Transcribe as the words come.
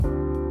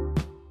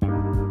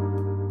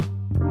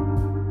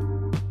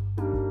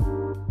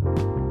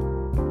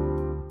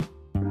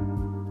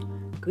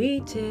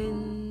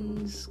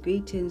Greetings,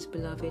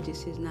 beloved.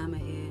 This is Nama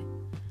here.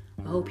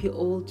 I hope you're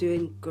all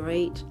doing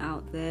great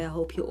out there. I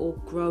hope you're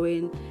all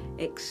growing,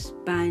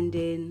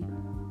 expanding,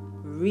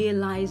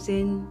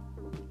 realizing,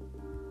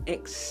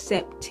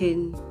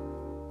 accepting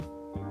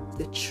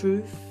the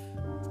truth,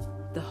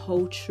 the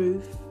whole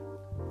truth,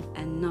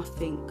 and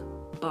nothing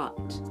but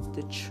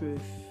the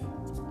truth.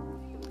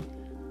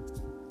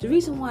 The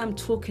reason why I'm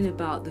talking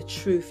about the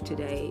truth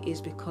today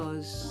is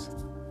because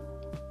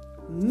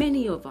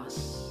many of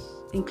us,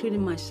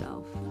 including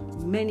myself,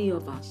 many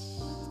of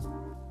us,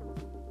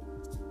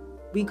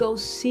 we go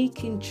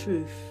seeking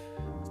truth.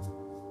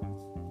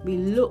 We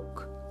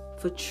look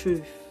for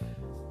truth.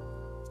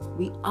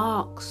 We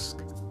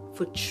ask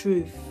for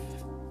truth.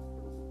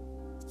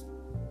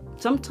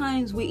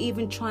 Sometimes we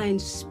even try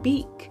and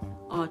speak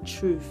our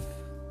truth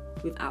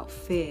without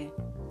fear.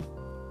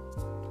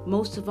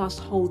 Most of us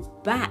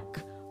hold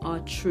back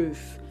our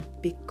truth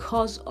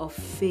because of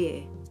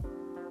fear.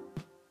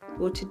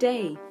 Well,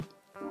 today,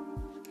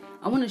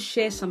 I want to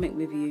share something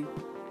with you.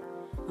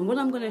 And what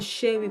I'm going to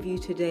share with you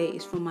today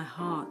is from my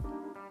heart.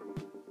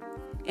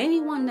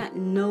 Anyone that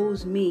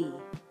knows me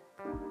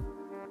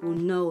will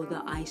know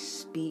that I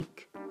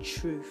speak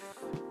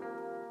truth.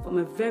 From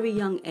a very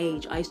young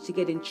age, I used to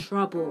get in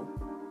trouble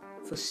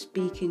for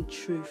speaking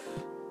truth.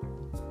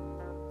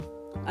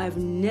 I've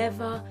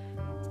never,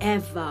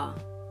 ever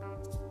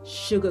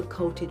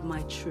sugar-coated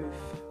my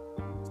truth.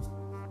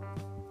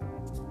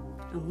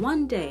 And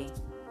one day,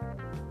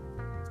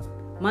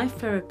 my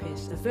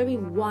therapist, a very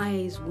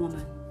wise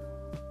woman,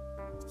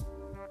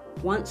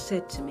 once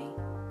said to me,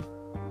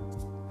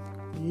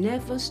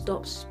 never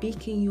stop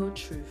speaking your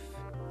truth,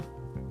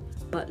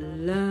 but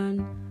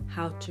learn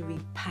how to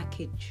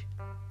repackage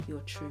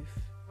your truth.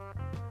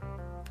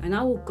 And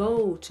I will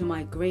go to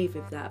my grave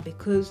with that,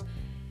 because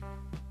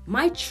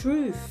my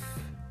truth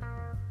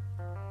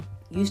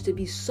used to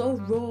be so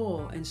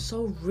raw and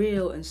so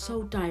real and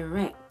so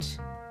direct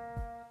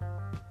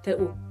that it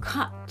will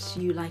cut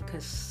you like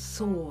a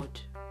sword.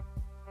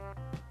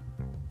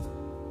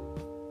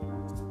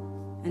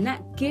 And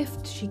that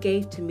gift she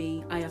gave to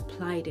me, I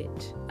applied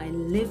it. I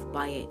live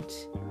by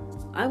it.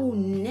 I will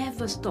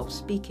never stop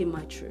speaking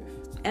my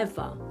truth,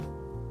 ever.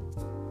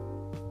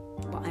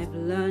 But I've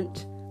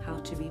learned how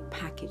to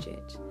repackage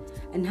it.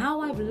 And how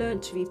I've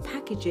learned to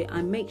repackage it,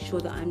 I make sure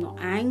that I'm not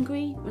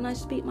angry when I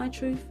speak my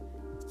truth.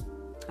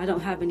 I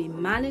don't have any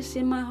malice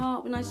in my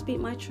heart when I speak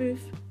my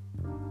truth.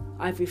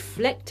 I've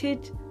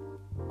reflected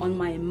on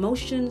my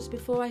emotions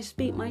before I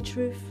speak my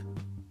truth.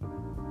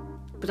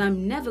 But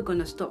I'm never going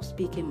to stop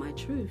speaking my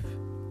truth.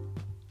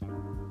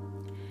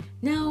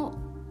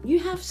 Now, you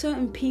have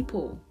certain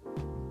people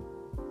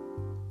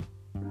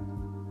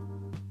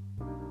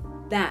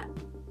that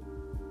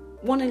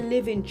want to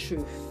live in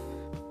truth.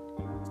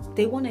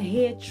 They want to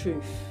hear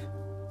truth.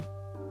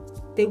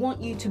 They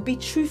want you to be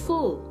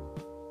truthful.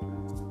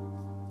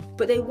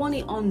 But they want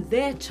it on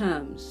their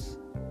terms.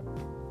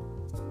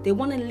 They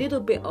want a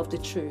little bit of the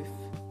truth.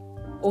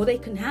 Or they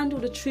can handle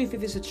the truth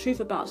if it's the truth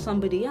about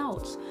somebody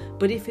else.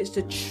 But if it's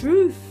the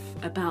truth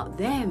about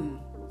them,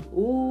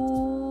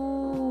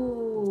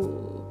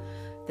 ooh,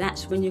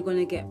 that's when you're going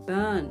to get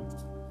burned.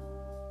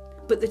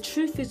 But the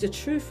truth is the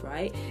truth,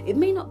 right? It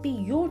may not be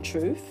your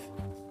truth.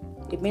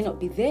 It may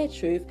not be their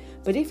truth.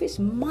 But if it's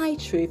my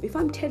truth, if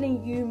I'm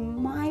telling you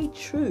my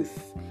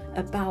truth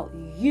about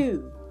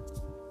you,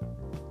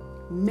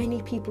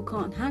 many people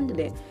can't handle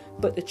it.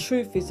 But the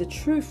truth is the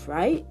truth,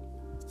 right?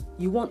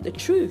 You want the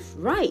truth,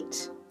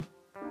 right?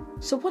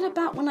 So what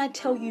about when I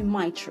tell you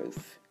my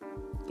truth?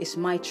 It's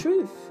my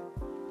truth.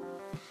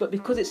 But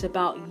because it's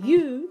about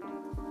you,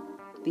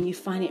 then you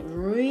find it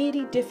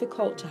really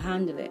difficult to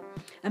handle it.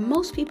 And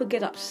most people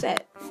get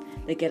upset.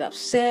 They get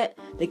upset,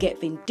 they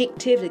get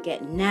vindictive, they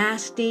get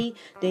nasty,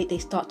 they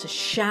start to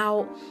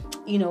shout.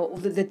 You know,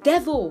 the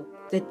devil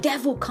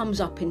comes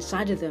up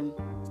inside of them.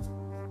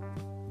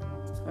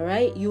 All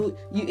right,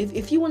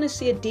 if you want to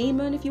see a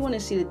demon, if you want to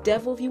see the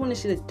devil, if you want to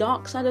see the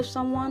dark side of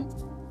someone,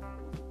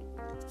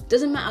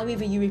 doesn't matter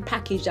whether you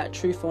repackage that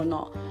truth or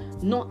not.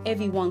 Not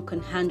everyone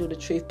can handle the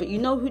truth. But you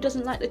know who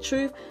doesn't like the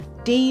truth?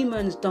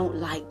 Demons don't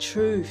like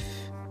truth.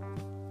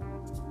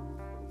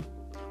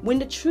 When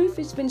the truth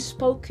has been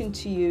spoken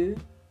to you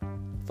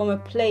from a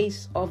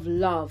place of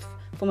love,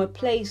 from a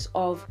place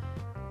of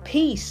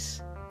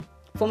peace,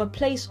 from a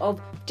place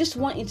of just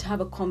wanting to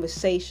have a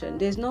conversation.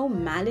 There's no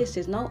malice,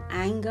 there's no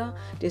anger,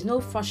 there's no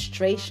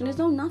frustration, there's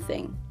no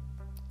nothing.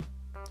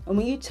 And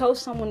when you tell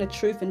someone the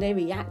truth and they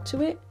react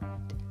to it,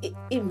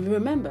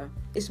 remember,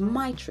 it's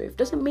my truth.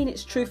 Doesn't mean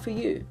it's true for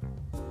you.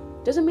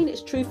 Doesn't mean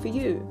it's true for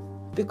you.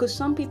 Because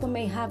some people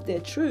may have their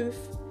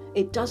truth,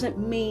 it doesn't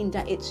mean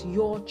that it's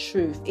your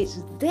truth.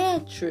 It's their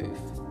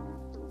truth.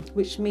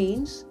 Which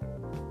means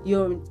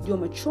you're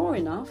mature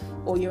enough,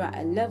 or you're at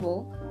a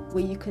level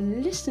where you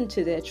can listen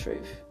to their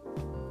truth.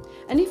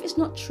 And if it's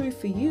not true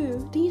for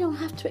you, then you don't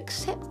have to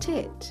accept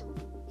it.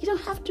 You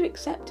don't have to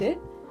accept it.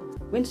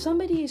 When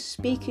somebody is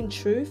speaking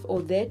truth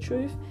or their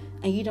truth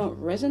and you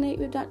don't resonate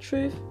with that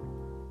truth,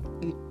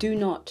 you do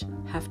not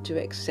have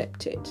to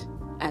accept it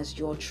as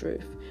your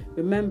truth.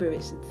 Remember,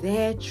 it's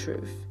their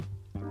truth.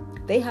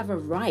 They have a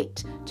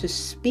right to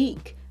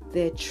speak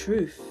their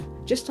truth,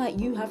 just like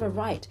you have a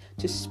right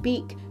to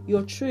speak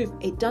your truth.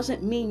 It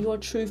doesn't mean your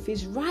truth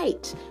is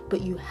right,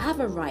 but you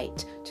have a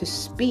right to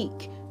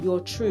speak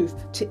your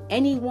truth to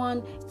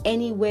anyone,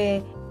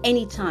 anywhere,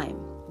 anytime.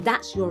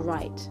 That's your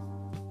right.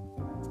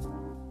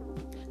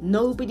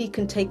 Nobody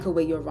can take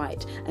away your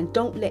right, and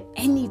don't let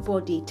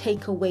anybody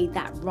take away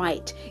that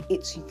right.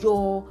 It's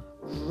your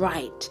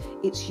right.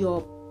 It's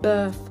your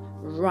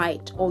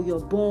birthright, or your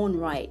born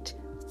right.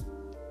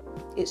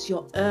 It's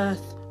your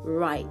earth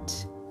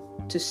right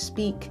to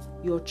speak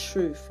your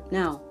truth.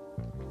 Now,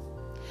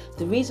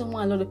 the reason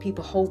why a lot of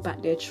people hold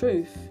back their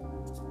truth,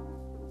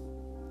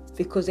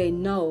 because they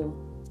know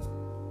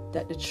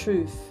that the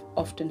truth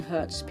often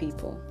hurts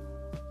people.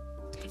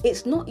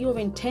 It's not your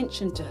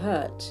intention to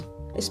hurt,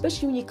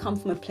 especially when you come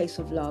from a place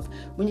of love.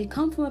 When you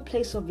come from a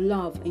place of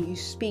love and you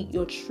speak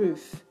your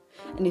truth,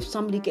 and if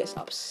somebody gets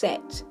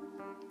upset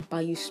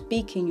by you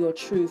speaking your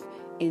truth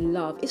in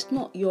love, it's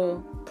not your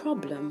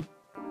problem.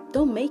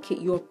 Don't make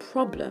it your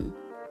problem.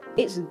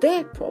 It's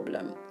their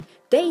problem.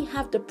 They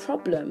have the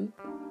problem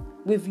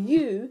with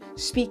you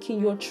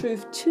speaking your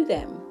truth to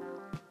them.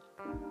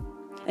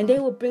 And they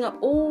will bring up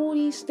all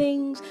these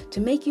things to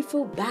make you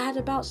feel bad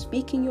about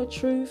speaking your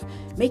truth,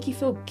 make you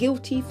feel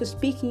guilty for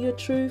speaking your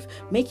truth,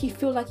 make you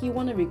feel like you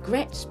want to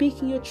regret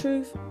speaking your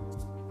truth,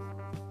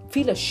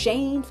 feel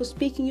ashamed for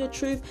speaking your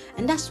truth.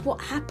 And that's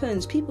what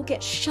happens. People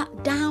get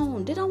shut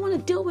down. They don't want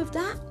to deal with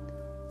that.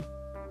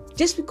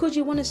 Just because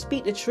you want to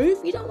speak the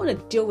truth, you don't want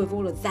to deal with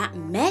all of that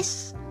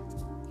mess.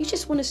 You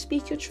just want to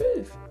speak your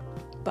truth.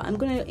 But I'm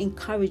going to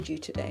encourage you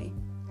today.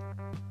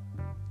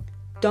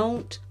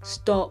 Don't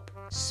stop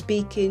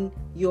speaking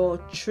your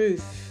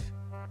truth.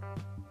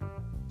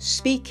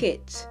 Speak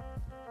it.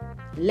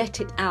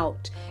 Let it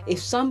out.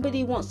 If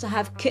somebody wants to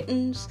have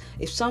kittens,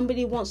 if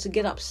somebody wants to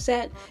get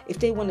upset, if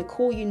they want to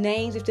call you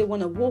names, if they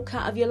want to walk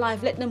out of your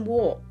life, let them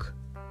walk.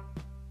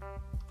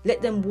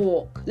 Let them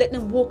walk. Let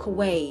them walk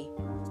away.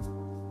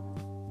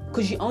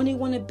 Because you only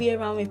want to be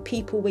around with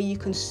people where you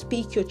can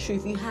speak your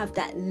truth. You have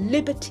that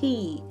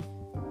liberty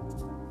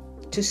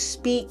to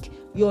speak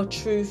your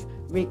truth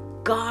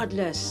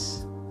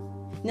regardless.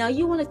 Now,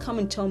 you want to come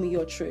and tell me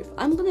your truth.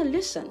 I'm going to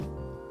listen.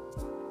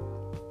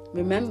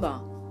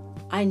 Remember,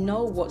 I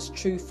know what's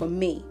true for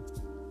me.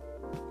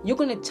 You're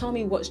going to tell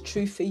me what's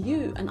true for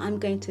you, and I'm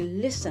going to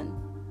listen.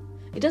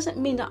 It doesn't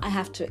mean that I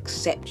have to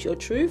accept your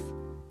truth.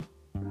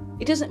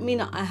 It doesn't mean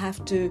that I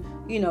have to,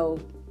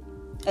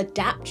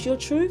 adapt your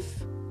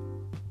truth.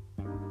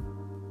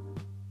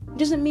 It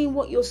doesn't mean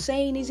what you're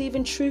saying is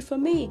even true for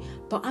me,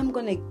 but I'm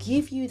going to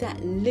give you that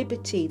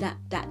liberty,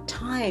 that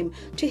time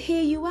to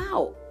hear you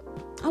out.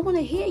 I want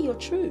to hear your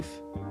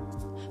truth.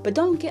 But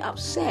don't get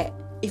upset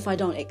if I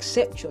don't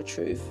accept your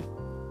truth,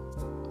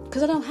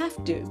 because I don't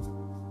have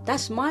to.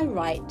 That's my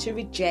right to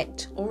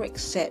reject or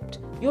accept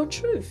your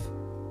truth.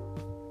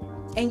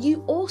 And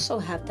you also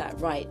have that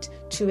right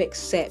to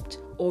accept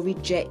or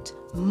reject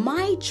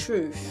my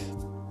truth.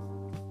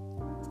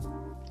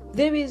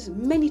 There is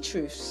many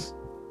truths,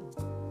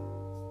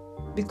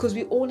 because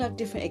we all have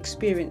different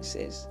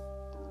experiences.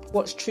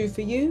 What's true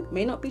for you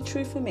may not be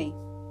true for me.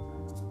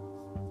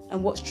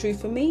 And what's true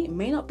for me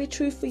may not be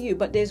true for you.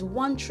 But there's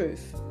one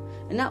truth.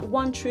 And that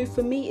one truth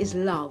for me is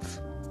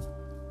love.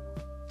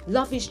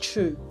 Love is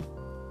true.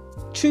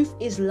 Truth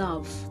is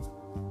love.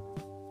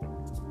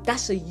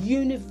 That's a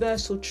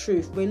universal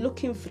truth. We're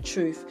looking for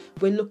truth.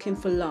 We're looking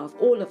for love.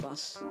 All of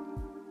us.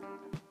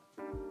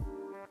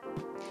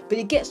 But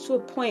it gets to a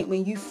point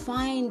when you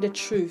find the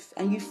truth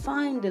and you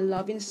find the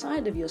love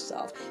inside of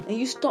yourself, and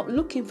you stop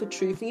looking for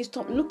truth and you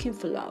stop looking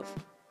for love.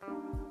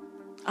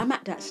 I'm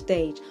at that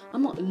stage.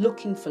 I'm not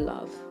looking for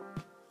love.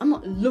 I'm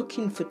not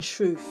looking for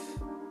truth.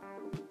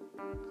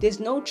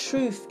 There's no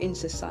truth in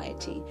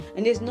society,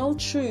 and there's no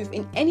truth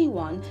in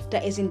anyone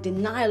that is in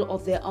denial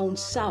of their own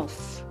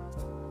self,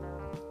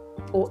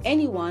 or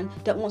anyone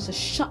that wants to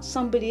shut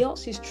somebody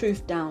else's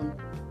truth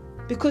down.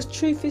 Because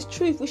truth is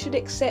truth. We should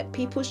accept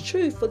people's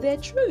truth for their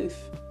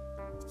truth.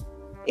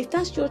 If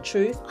that's your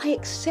truth, I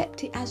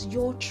accept it as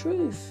your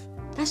truth.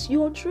 That's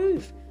your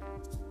truth.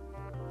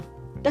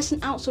 That's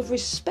an ounce of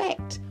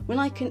respect when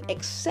I can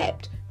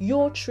accept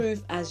your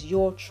truth as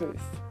your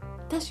truth.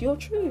 That's your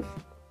truth.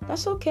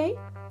 That's okay.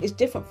 It's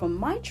different from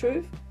my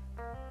truth,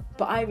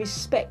 but I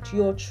respect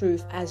your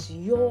truth as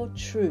your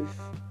truth.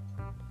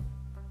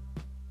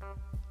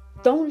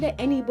 Don't let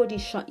anybody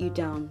shut you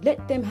down.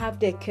 Let them have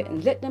their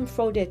kittens. Let them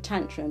throw their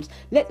tantrums.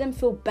 Let them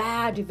feel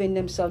bad within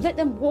themselves. Let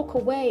them walk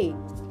away.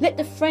 Let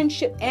the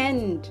friendship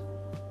end.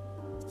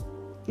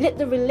 Let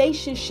the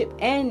relationship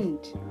end.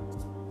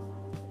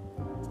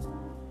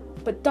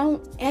 But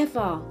don't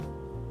ever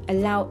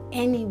allow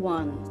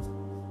anyone,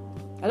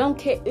 I don't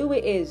care who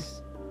it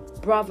is,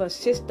 brother,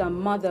 sister,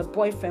 mother,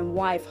 boyfriend,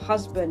 wife,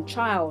 husband,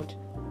 child,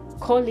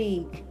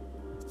 colleague,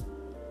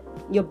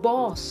 your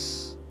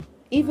boss,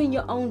 even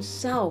your own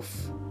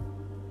self.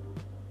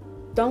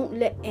 Don't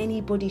let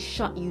anybody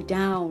shut you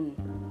down.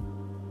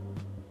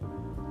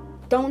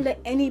 Don't let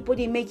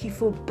anybody make you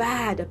feel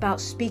bad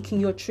about speaking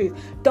your truth.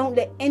 Don't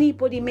let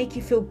anybody make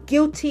you feel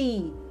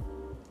guilty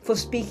for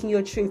speaking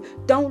your truth.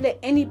 Don't let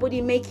anybody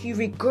make you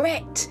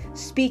regret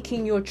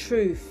speaking your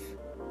truth.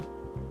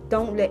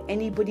 Don't let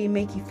anybody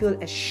make you feel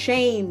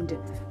ashamed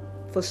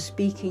for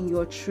speaking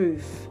your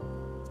truth.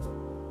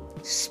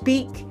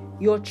 Speak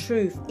your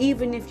truth,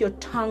 even if your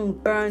tongue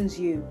burns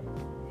you,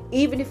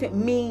 even if it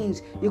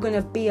means you're going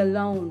to be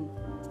alone.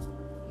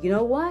 You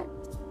know what?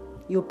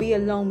 You'll be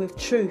alone with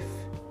truth.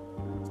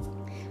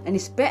 And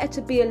it's better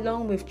to be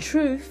alone with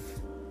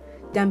truth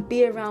than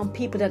be around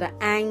people that are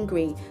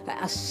angry,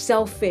 that are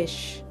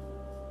selfish,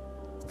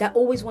 that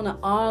always want to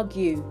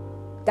argue,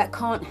 that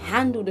can't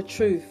handle the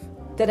truth,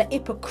 that are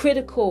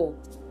hypocritical,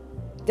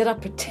 that are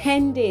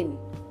pretending,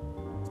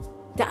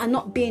 that are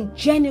not being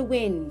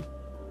genuine.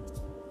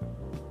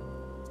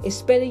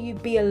 It's better you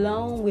be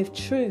alone with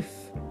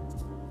truth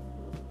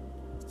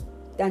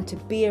than to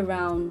be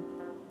around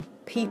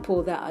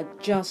people that are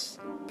just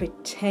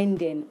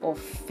pretending or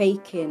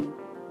faking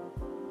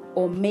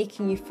or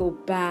making you feel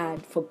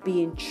bad for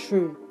being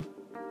true.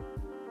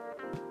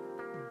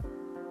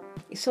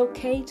 It's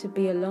okay to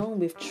be alone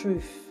with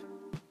truth,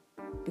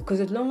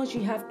 because as long as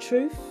you have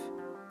truth,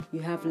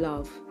 you have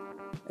love.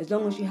 As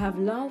long as you have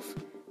love,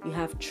 you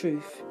have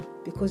truth,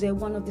 because they're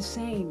one of the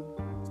same.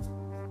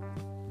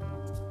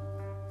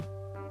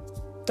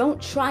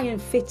 Don't try and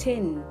fit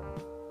in.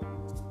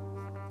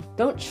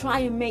 Don't try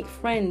and make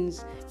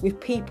friends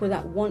with people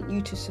that want you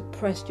to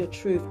suppress your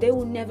truth. They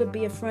will never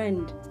be a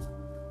friend.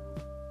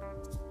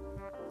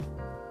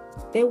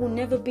 They will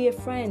never be a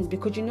friend,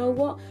 because you know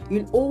what?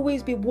 You'll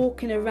always be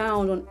walking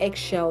around on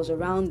eggshells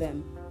around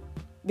them,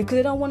 because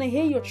they don't want to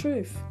hear your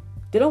truth.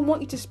 They don't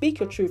want you to speak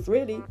your truth,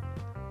 really.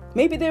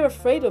 Maybe they're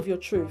afraid of your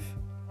truth.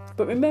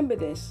 But remember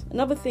this,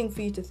 another thing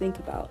for you to think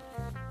about.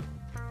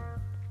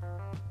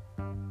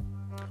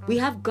 We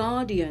have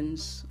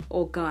guardians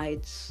or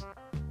guides.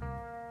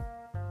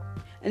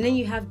 And then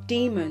you have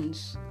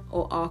demons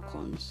or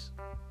archons.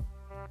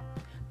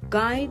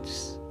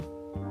 Guides,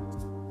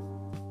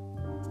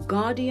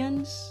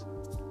 guardians,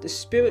 the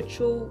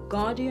spiritual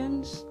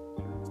guardians,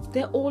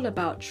 they're all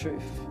about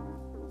truth.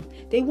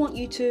 They want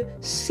you to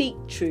seek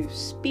truth,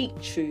 speak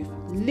truth,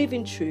 live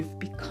in truth,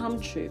 become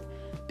truth,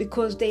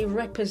 because they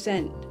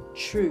represent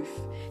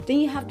truth. Then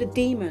you have the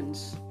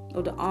demons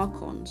or the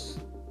archons.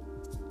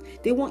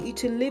 They want you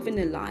to live in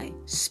a lie,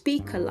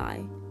 speak a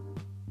lie,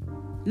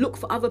 look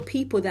for other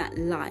people that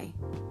lie,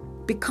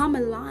 become a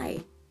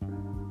lie,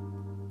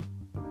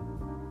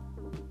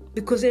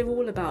 because they're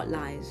all about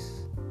lies.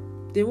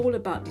 They're all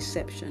about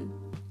deception.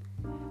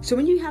 So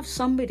when you have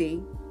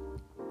somebody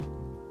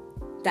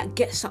that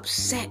gets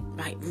upset,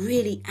 right,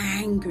 really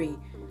angry,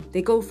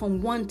 they go from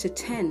 1 to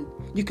 10.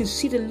 You can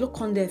see the look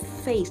on their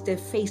face. Their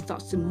face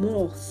starts to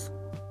morph.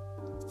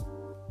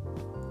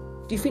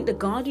 Do you think the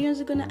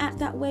guardians are going to act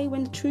that way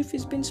when the truth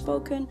has been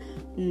spoken?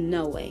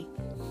 No way.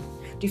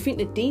 Do you think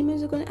the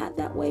demons are going to act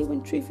that way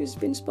when truth has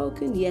been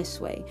spoken?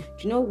 Yes way.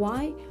 Do you know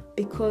why?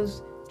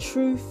 Because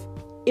truth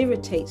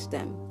irritates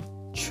them.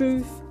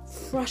 Truth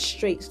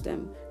frustrates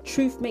them.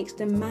 Truth makes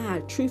them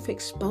mad. Truth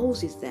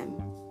exposes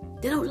them.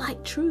 They don't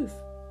like truth.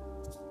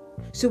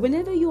 So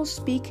whenever you're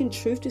speaking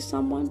truth to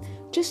someone,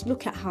 just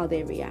look at how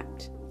they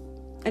react.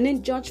 And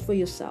then judge for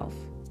yourself.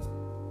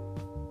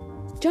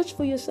 Judge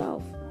for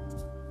yourself.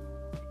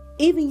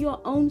 Even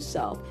your own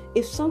self.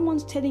 If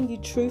someone's telling you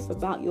truth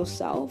about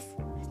yourself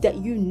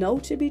that you know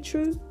to be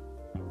true,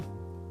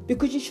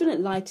 because you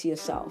shouldn't lie to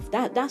yourself.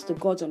 That's the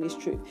God's honest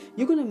truth.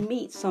 You're going to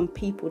meet some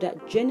people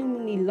that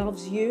genuinely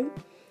loves you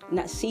and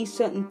that sees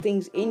certain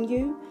things in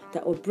you,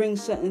 that will bring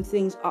certain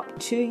things up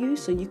to you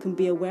so you can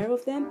be aware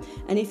of them.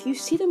 And if you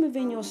see them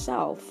within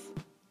yourself,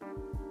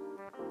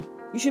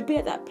 you should be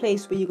at that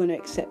place where you're going to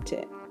accept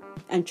it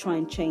and try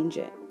and change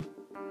it.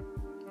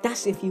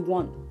 That's if you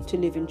want to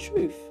live in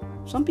truth.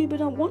 Some people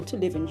don't want to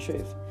live in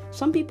truth.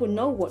 Some people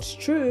know what's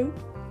true,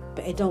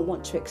 but they don't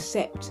want to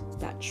accept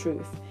that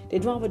truth.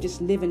 They'd rather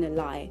just live in a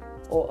lie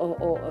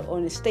or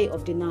in a state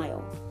of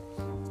denial.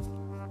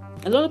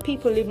 A lot of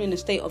people living in a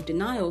state of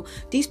denial,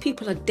 these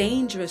people are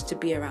dangerous to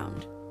be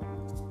around,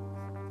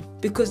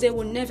 because they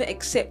will never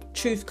accept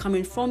truth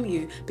coming from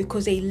you,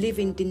 because they live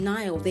in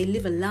denial. They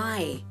live a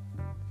lie.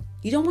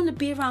 You don't want to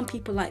be around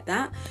people like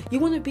that. You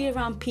want to be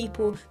around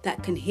people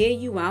that can hear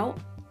you out,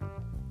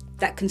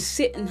 that can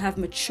sit and have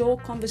mature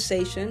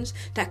conversations,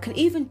 that can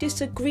even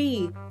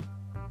disagree,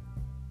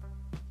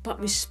 but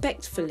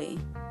respectfully.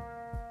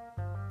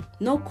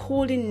 No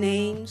calling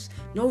names,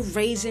 no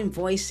raising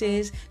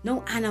voices,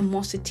 no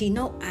animosity,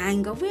 no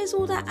anger. Where's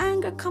all that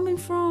anger coming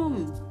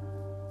from?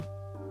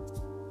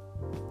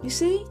 You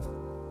see?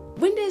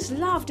 When there's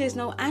love, there's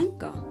no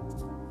anger.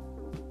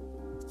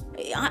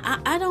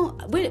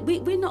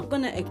 We're not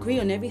going to agree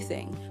on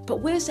everything,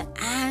 but where's the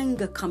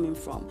anger coming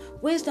from?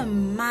 Where's the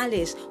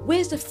malice?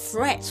 Where's the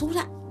threats? All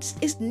that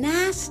is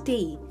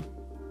nasty.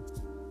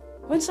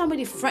 When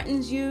somebody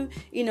threatens you,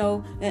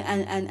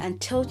 and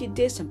tells you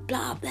this and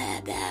blah,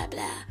 blah, blah,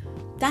 blah,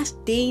 That's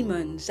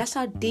demons. That's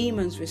how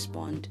demons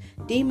respond.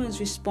 Demons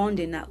respond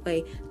in that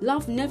way.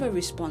 Love never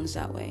responds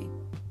that way.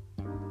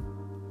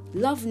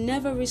 Love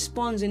never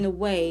responds in a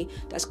way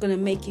that's going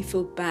to make you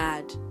feel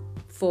bad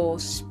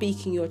for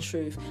speaking your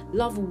truth.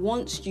 Love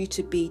wants you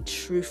to be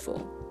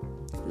truthful.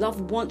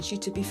 Love wants you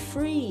to be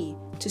free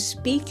to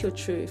speak your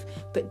truth.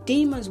 But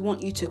demons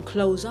want you to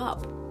close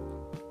up.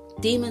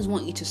 Demons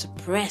want you to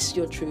suppress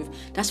your truth.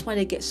 That's why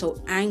they get so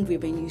angry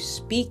when you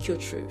speak your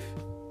truth.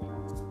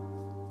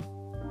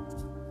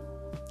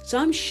 So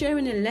I'm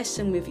sharing a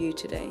lesson with you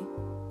today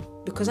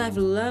because I've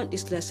learned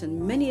this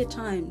lesson many a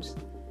times.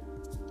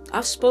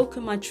 I've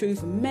spoken my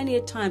truth many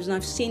a times and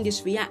I've seen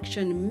this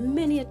reaction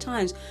many a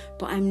times,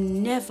 but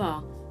I'm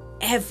never,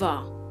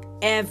 ever,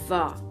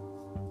 ever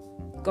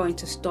going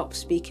to stop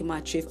speaking my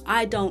truth.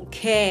 I don't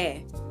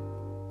care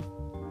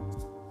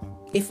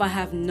if I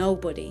have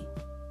nobody,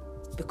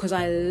 because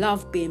I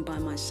love being by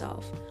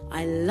myself.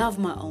 I love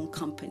my own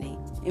company.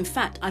 In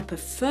fact, I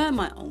prefer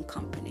my own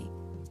company.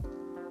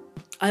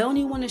 I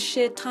only want to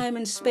share time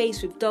and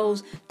space with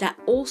those that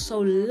also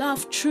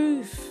love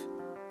truth,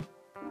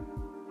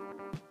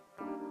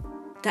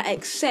 that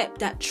accept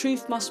that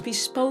truth must be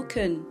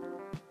spoken.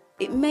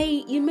 You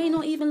may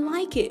not even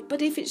like it,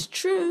 but if it's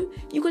true,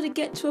 you've got to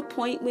get to a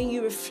point when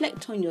you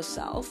reflect on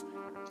yourself,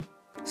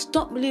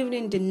 stop living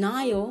in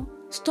denial,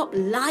 stop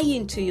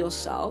lying to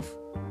yourself,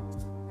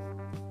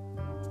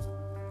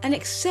 and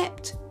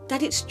accept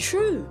that it's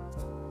true.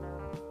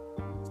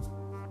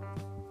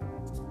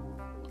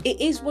 It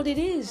is what it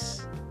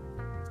is.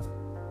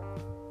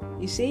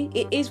 You see,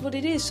 it is what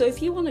it is. So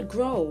if you want to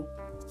grow,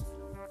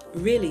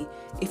 really,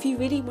 if you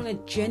really want to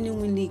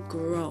genuinely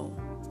grow,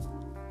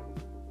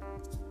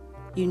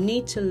 you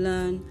need to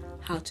learn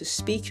how to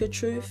speak your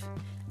truth,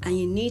 and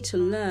you need to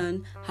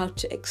learn how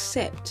to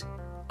accept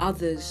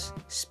others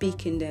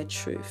speaking their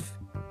truth.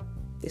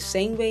 The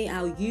same way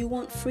how you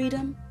want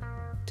freedom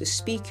to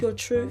speak your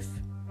truth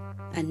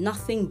and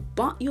nothing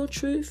but your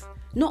truth,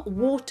 not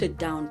watered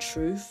down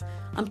truth.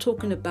 I'm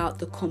talking about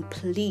the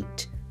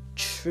complete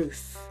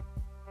truth,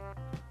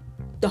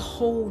 the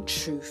whole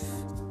truth,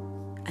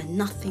 and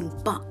nothing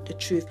but the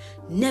truth.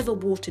 Never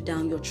water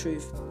down your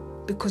truth,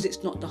 because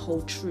it's not the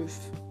whole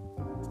truth.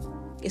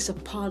 It's a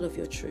part of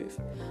your truth.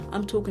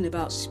 I'm talking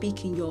about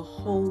speaking your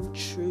whole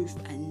truth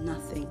and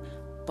nothing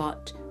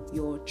but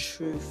your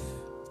truth.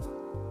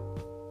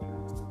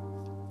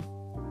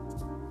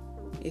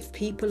 If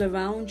people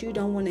around you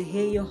don't want to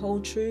hear your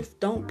whole truth,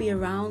 don't be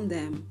around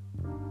them.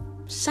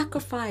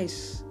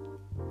 Sacrifice.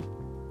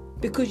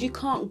 Because you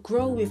can't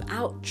grow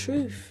without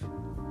truth.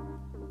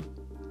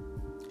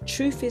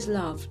 Truth is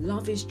love.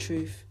 Love is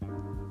truth.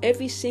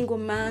 Every single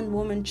man,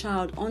 woman,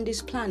 child on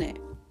this planet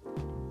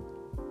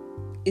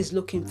is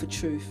looking for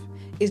truth,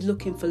 is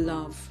looking for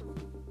love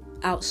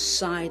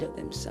outside of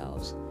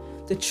themselves.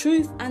 The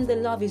truth and the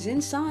love is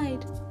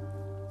inside.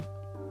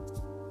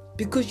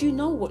 Because you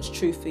know what's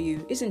true for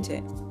you, isn't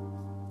it?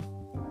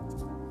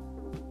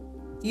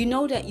 You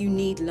know that you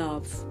need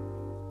love.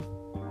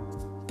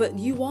 But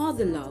you are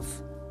the love.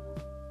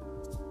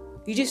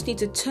 You just need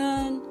to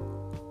turn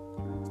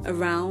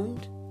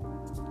around,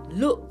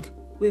 look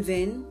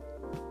within,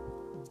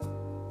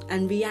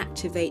 and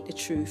reactivate the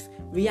truth.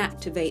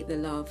 Reactivate the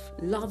love.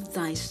 Love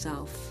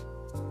thyself.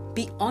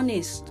 Be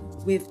honest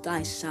with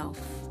thyself.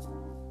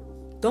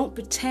 Don't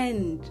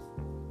pretend.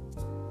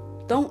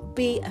 Don't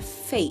be a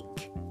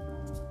fake.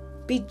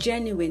 Be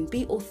genuine,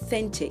 be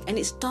authentic, and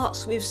it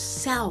starts with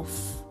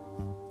self.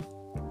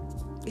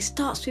 It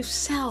starts with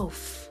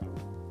self.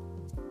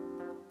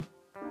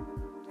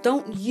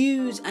 Don't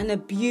use and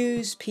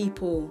abuse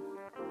people.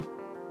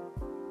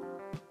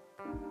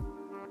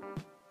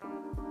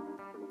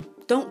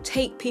 Don't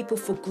take people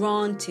for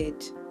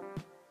granted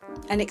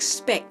and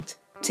expect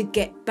to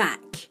get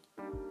back.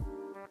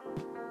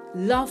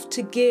 Love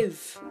to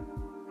give.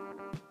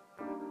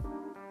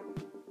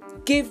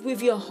 Give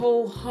with your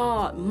whole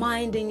heart,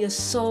 mind, and your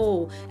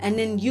soul, and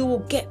then you will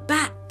get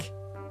back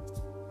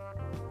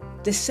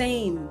the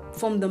same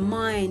from the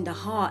mind, the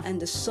heart, and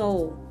the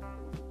soul.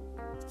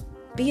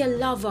 Be a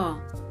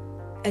lover,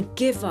 a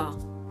giver.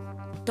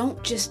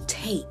 Don't just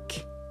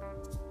take.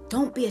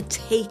 Don't be a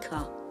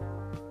taker.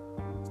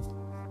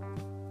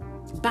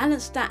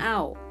 Balance that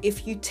out.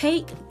 If you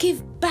take,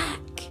 give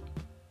back.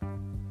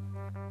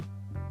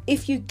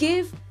 If you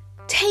give,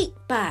 take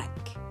back.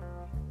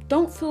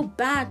 Don't feel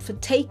bad for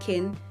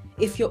taking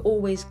if you're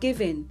always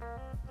giving,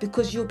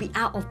 because you'll be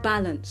out of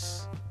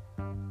balance.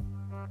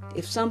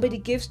 If somebody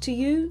gives to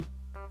you,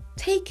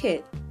 take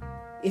it.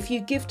 If you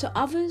give to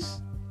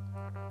others,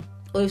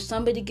 or if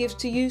somebody gives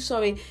to you,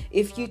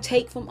 if you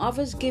take from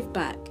others, give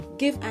back.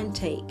 Give and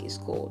take is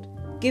called.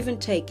 Give and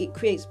take, it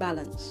creates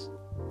balance.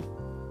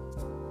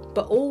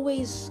 But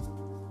always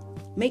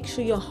make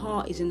sure your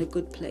heart is in a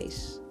good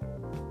place.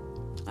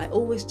 I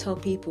always tell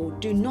people,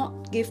 do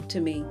not give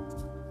to me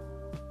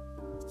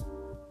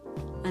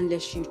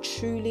unless you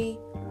truly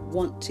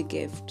want to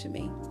give to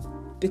me.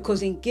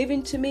 Because in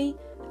giving to me,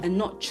 and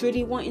not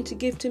truly wanting to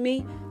give to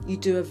me, you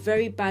do a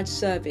very bad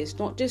service,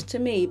 not just to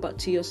me, but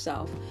to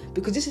yourself.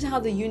 Because this is how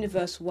the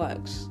universe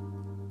works.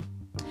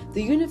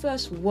 The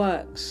universe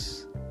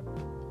works.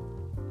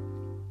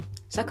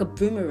 It's like a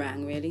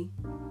boomerang, really.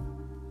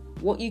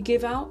 What you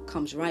give out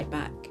comes right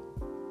back.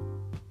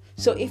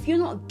 So if you're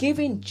not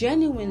giving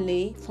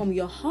genuinely from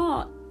your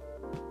heart,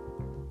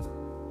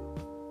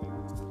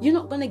 you're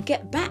not going to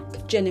get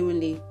back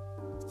genuinely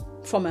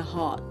from a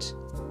heart.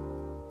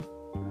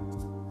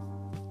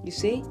 You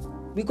see?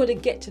 We've got to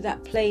get to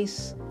that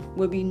place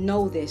where we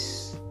know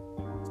this.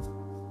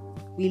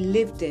 We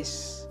live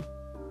this.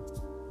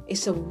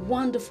 It's a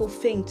wonderful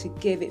thing to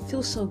give. It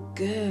feels so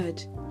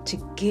good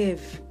to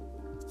give.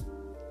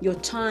 Your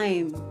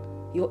time,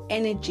 your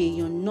energy,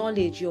 your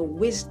knowledge, your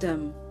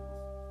wisdom.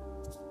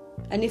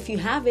 And if you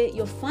have it,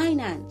 your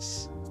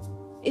finance.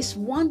 It's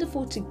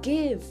wonderful to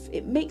give.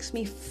 It makes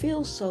me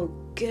feel so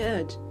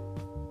good.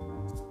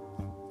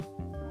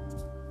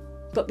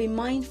 But be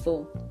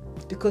mindful,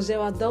 because there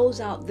are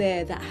those out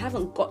there that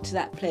haven't got to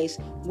that place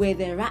where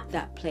they're at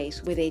that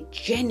place, where they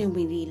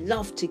genuinely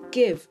love to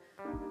give.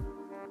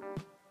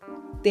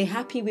 They're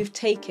happy with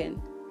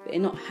taking, but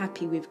they're not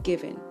happy with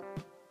giving.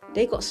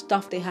 They got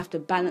stuff they have to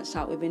balance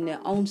out within their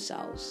own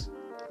selves.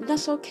 And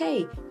that's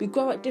okay. We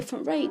grow at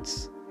different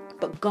rates.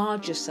 But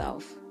guard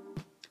yourself.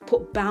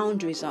 Put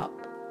boundaries up.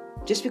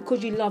 Just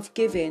because you love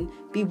giving,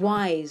 be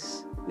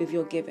wise with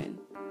your giving.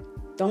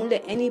 Don't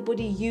let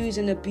anybody use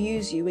and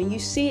abuse you. When you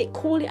see it,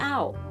 call it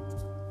out.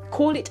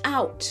 Call it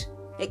out.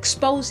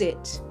 Expose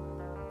it.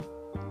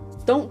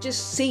 Don't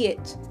just see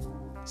it,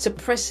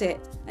 suppress it,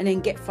 and then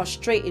get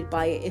frustrated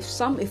by it.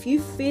 If you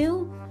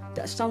feel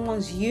that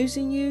someone's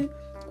using you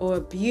or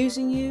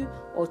abusing you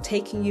or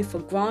taking you for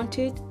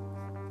granted,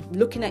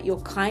 looking at your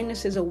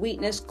kindness as a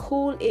weakness,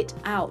 call it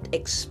out.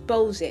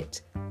 Expose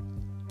it.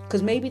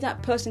 Because maybe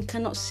that person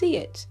cannot see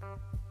it.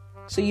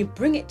 So you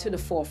bring it to the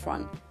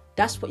forefront.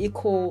 That's what you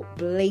call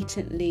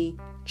blatantly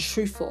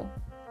truthful.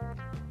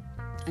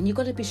 And you've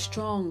got to be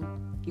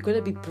strong. You've got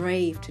to be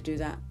brave to do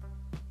that.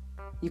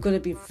 You've got to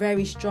be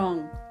very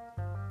strong.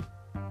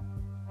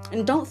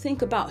 And don't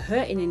think about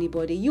hurting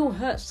anybody. You'll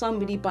hurt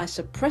somebody by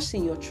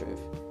suppressing your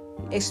truth,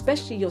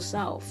 especially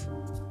yourself.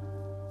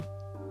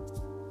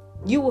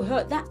 You will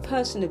hurt that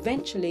person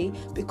eventually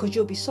because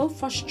you'll be so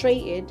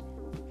frustrated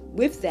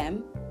with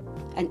them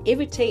and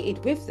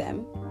irritated with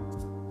them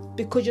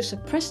because you're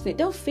suppressing it.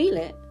 They'll feel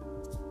it,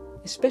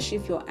 especially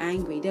if you're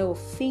angry. They will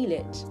feel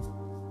it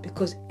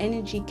because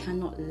energy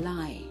cannot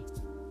lie.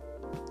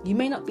 You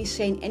may not be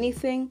saying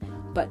anything,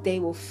 but they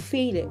will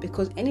feel it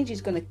because energy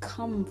is going to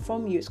come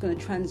from you. It's going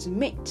to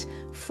transmit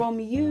from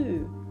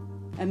you.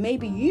 And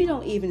maybe you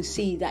don't even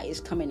see that it's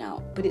coming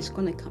out, but it's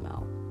going to come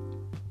out.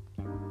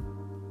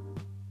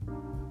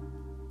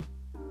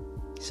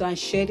 So I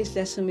share this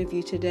lesson with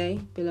you today,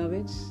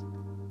 beloveds.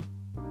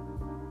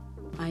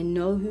 I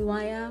know who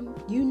I am.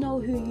 You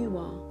know who you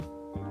are.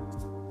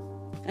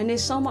 And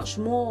there's so much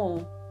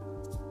more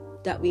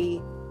that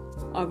we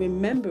are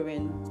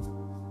remembering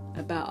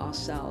about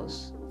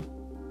ourselves.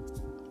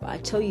 But I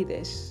tell you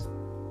this,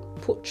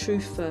 put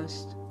truth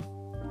first.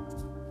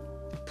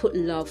 Put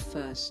love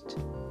first.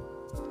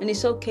 And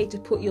it's okay to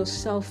put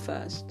yourself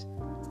first.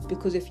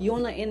 Because if you're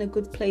not in a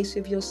good place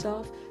with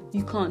yourself,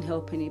 you can't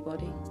help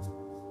anybody.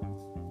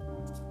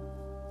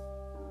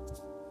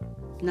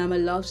 Nama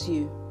loves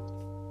you.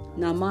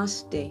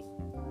 Namaste.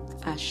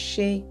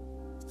 Ashe,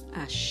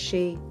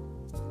 Ashe,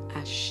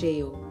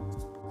 Asheo.